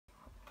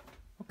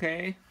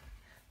Okay,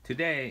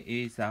 today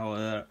is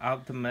our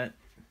ultimate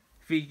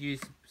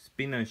Fidget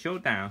Spinner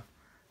showdown,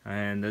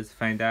 and let's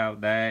find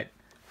out that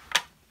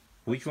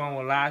which one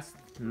will last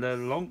the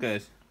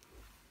longest.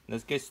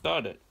 Let's get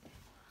started.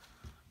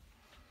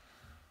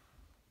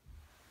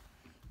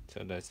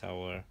 So that's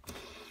our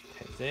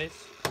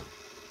Tyzest.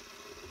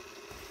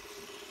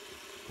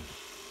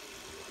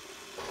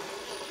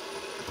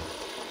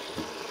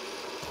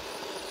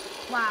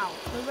 Wow,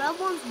 the red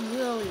one's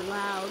really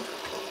loud.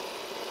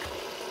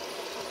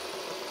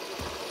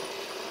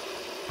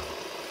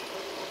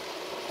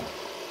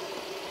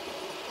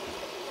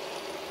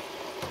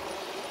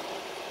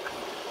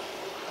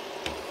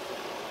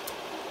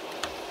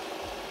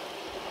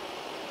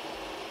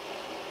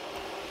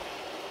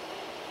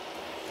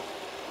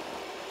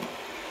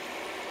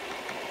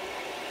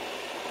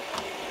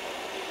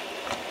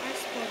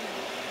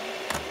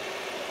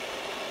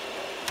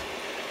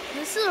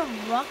 This is a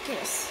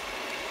ruckus.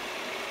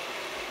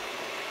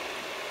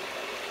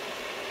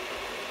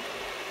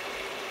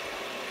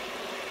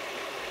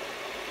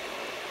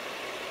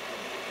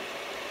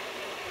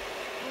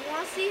 I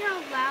want to see how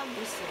loud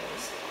this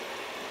is.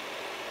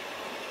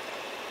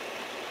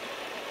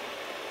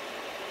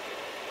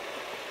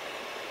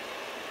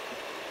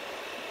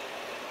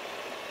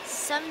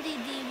 $70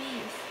 dB.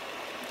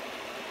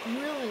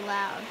 Really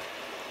loud.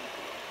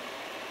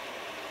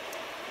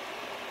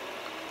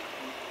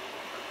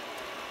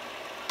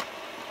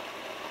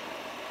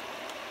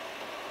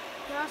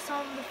 Here are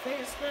some of the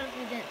Fidget spinners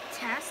we didn't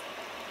test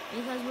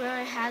because we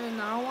already had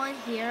another one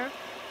here.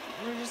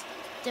 They're just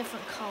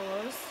different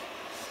colors.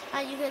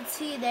 And you can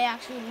see they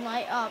actually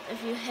light up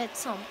if you hit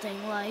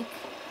something like.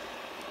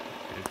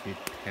 If you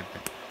tap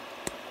it,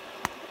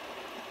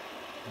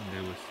 and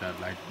they will start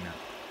lighting up.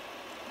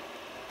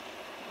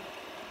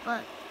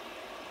 But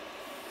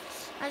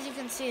as you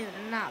can see,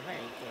 they're not very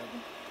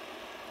good.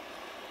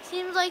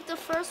 Seems like the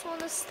first one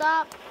to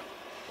stop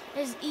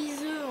is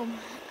E-Zoom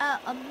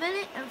at 1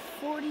 minute and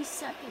 40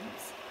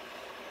 seconds.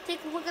 Take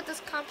a look at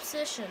this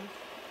composition.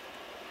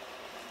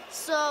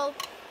 So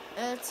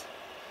it's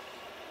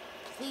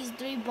these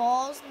 3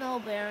 balls, no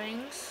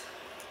bearings.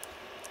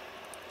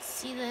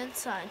 See the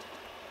inside.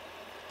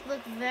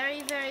 Look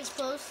very, very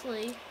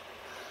closely.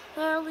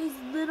 There are these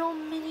little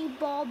mini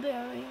ball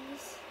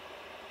bearings.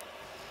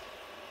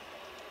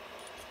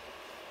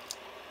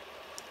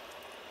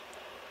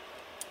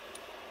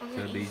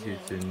 So this is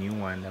the new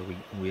one that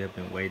we have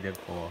been waiting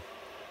for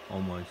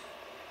almost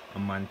a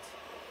month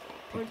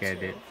to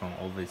get it from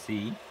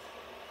overseas.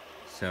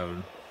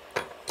 So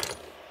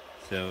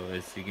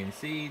as you can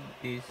see,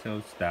 these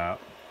all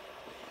stop.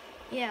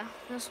 Yeah,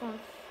 this one.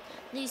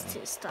 These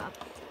two stop.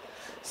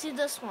 See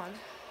this one.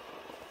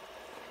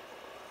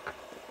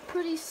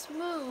 Pretty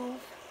smooth.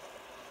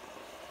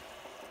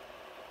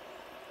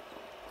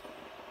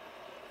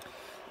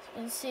 As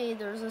you can see,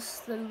 there's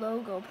the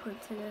logo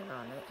printed in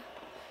on it.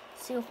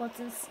 See what's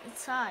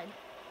inside.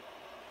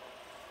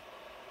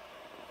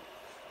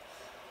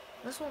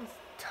 This one's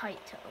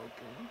tight to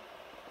open.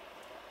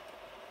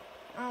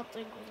 I don't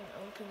think we can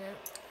open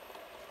it.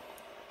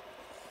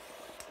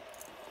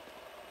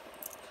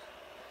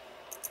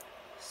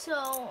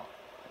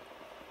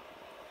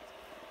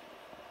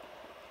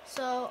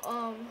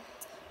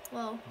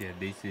 Well. Yeah,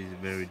 this is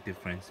very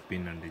different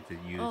spinner. They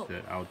just use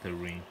the outer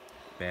ring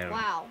bearing.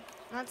 Wow,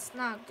 that's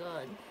not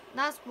good.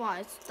 That's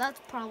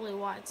probably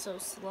why it's so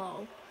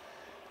slow.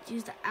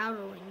 Use the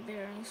outer ring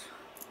bearings.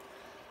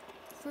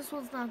 This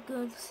one's not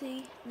good.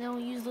 See, they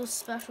don't use those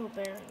special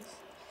bearings.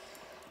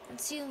 And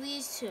see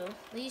these two.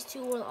 These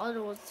two were the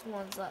other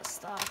ones that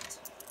stopped.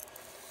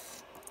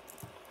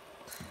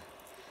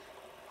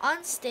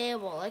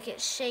 Unstable, like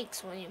it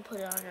shakes when you put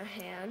it on your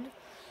hand.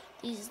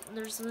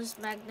 There's these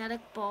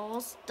magnetic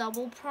balls,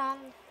 double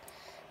prong,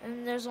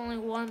 and there's only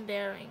one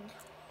bearing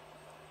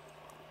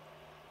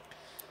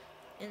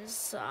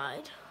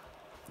inside.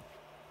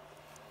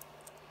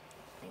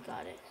 I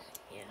got it.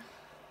 Yeah.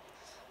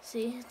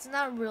 See, it's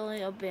not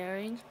really a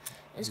bearing.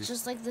 It's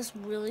just like this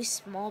really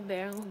small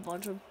bearing with a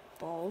bunch of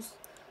balls,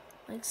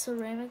 like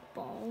ceramic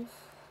balls.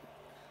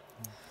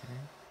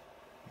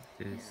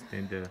 Okay.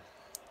 Then the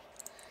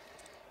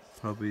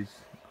top is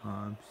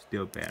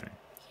still bearing.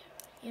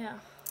 Yeah.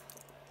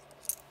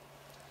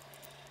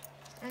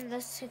 And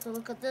let's take a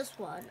look at this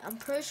one. I'm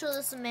pretty sure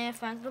this is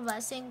manufactured by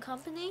the same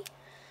company.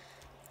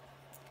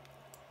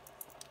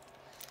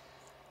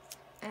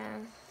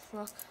 And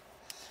look.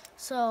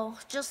 So,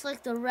 just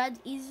like the red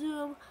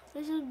E-Zoom,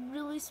 there's just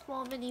really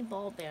small mini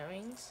ball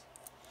bearings.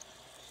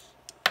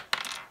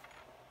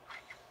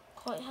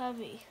 Quite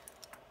heavy.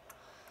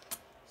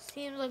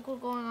 Seems like we're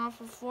going on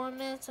for 4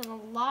 minutes and a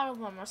lot of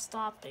them are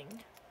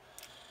stopping.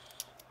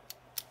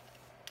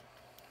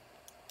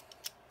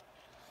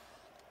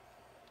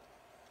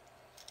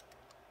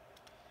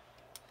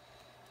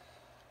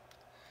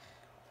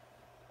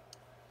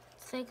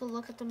 Let's take a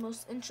look at the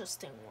most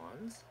interesting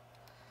ones.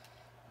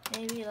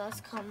 Maybe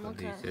let's come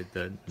look at this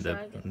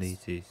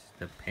is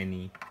the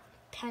penny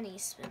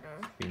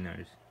spinner.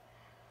 Spinners.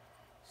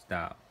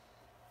 Stop.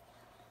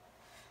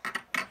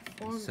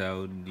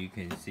 So you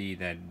can see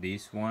that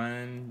this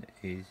one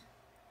is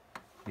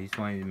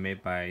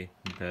made by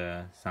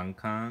the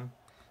Sankang.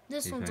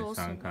 This one's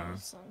also Sankang. by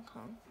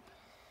Sankang.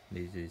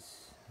 This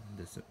is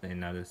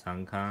another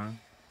Sankang.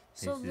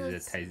 So this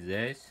is a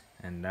Tyzest,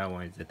 and that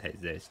one is a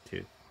Tyzest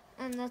too.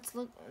 And that's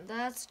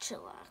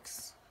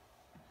Chillax.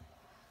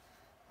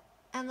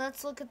 And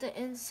let's look at the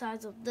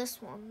insides of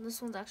this one.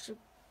 This one's actually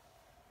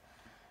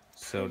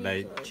so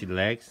like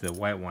Chillax, the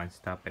white one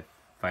stop at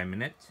 5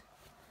 minutes.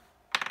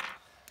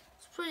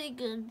 It's pretty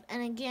good.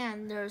 And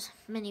again, there's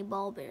mini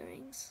ball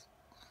bearings.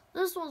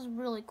 This one's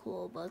really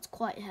cool, but it's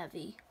quite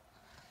heavy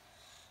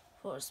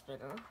for a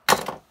spinner.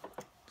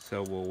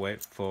 So we'll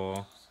wait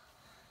for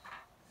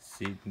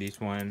this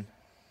one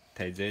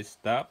Tyzest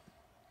stop,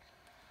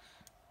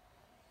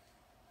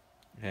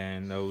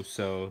 and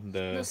also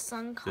the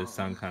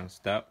Sankang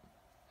stop,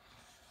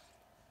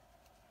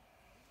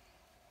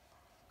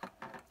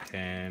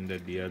 and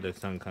the other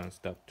Sankang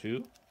stop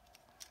too.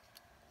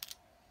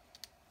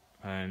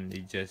 And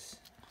it just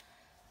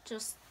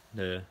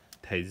the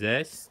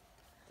Tyzest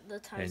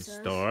and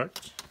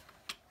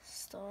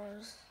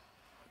stars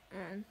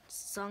and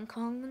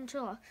Sankang and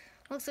Chillax.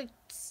 Looks like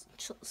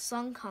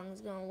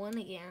Sankang's gonna win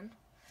again.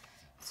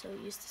 So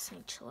used to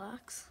saying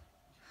Chillax.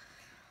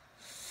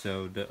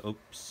 So the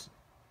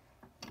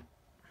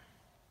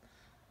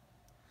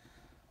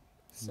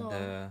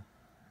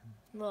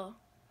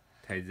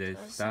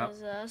Tyzest stop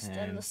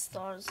and the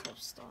stars have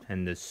stopped.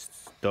 And the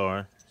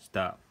star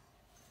stop.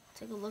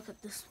 Take a look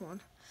at this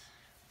one.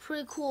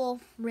 Pretty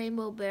cool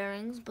rainbow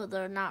bearings, but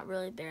they're not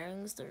really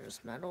bearings. They're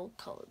just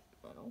colored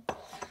metal.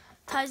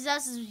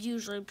 Tyzest is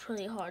usually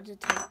pretty hard to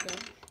take the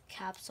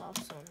caps off,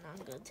 so I'm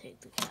not going to take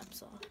the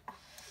caps off.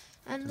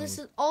 And this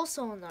is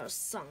also another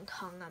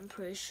Sankang, I'm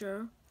pretty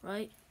sure,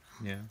 right?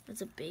 Yeah.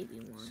 It's a baby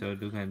one. So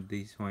look at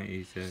this one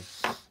is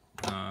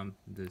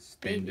the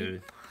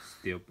standard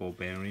steel ball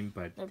bearing,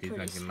 but this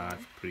one can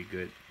last pretty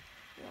good.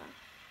 Yeah.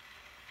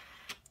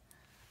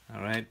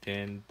 Alright,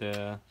 and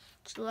the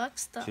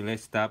Chillax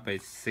stop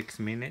is 6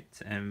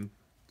 minutes and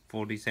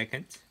 40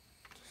 seconds.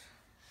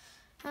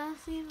 It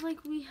seems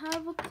like we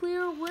have a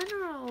clear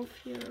winner out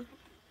here.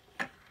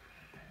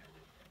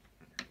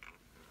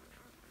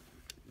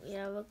 We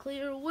have a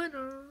clear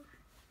winner.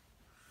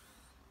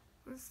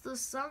 It's the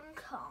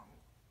Sankang.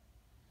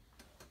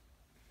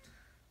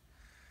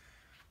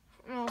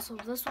 And also,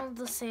 this one's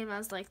the same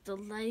as like the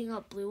lighting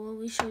up blue one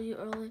we showed you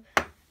earlier.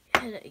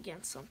 Hit it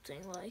against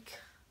something like,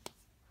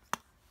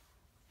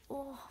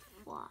 oh,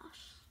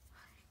 flash.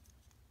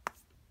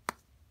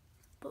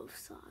 Both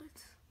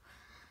sides.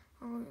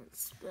 I'm gonna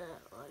spit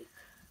it like.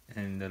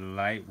 And the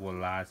light will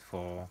last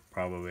for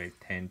probably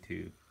 10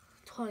 to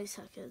 20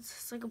 seconds.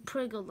 It's like a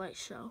pretty good light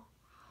show.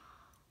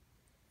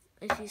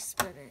 If you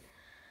spin it.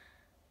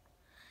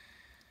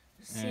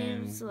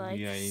 Seems like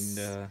we are in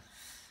the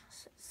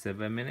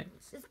 7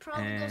 minutes. It's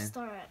probably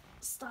gonna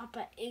stop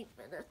at 8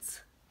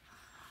 minutes.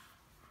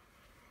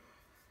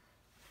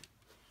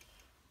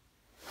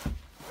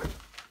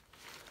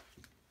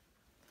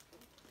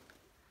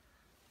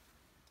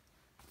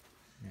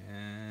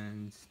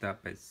 And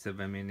stop at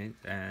 7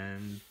 minutes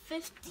and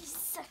 50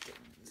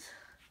 seconds.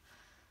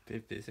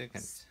 50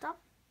 seconds. Stop.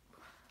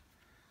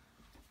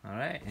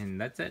 Alright, and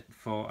that's it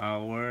for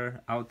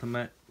our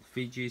ultimate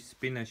Fidget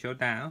Spinner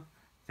showdown.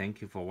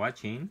 Thank you for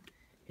watching.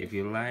 If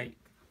you like,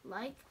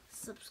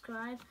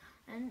 subscribe,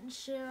 and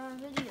share our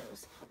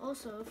videos.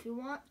 Also, if you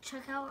want,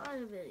 check out our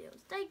other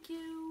videos. Thank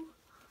you.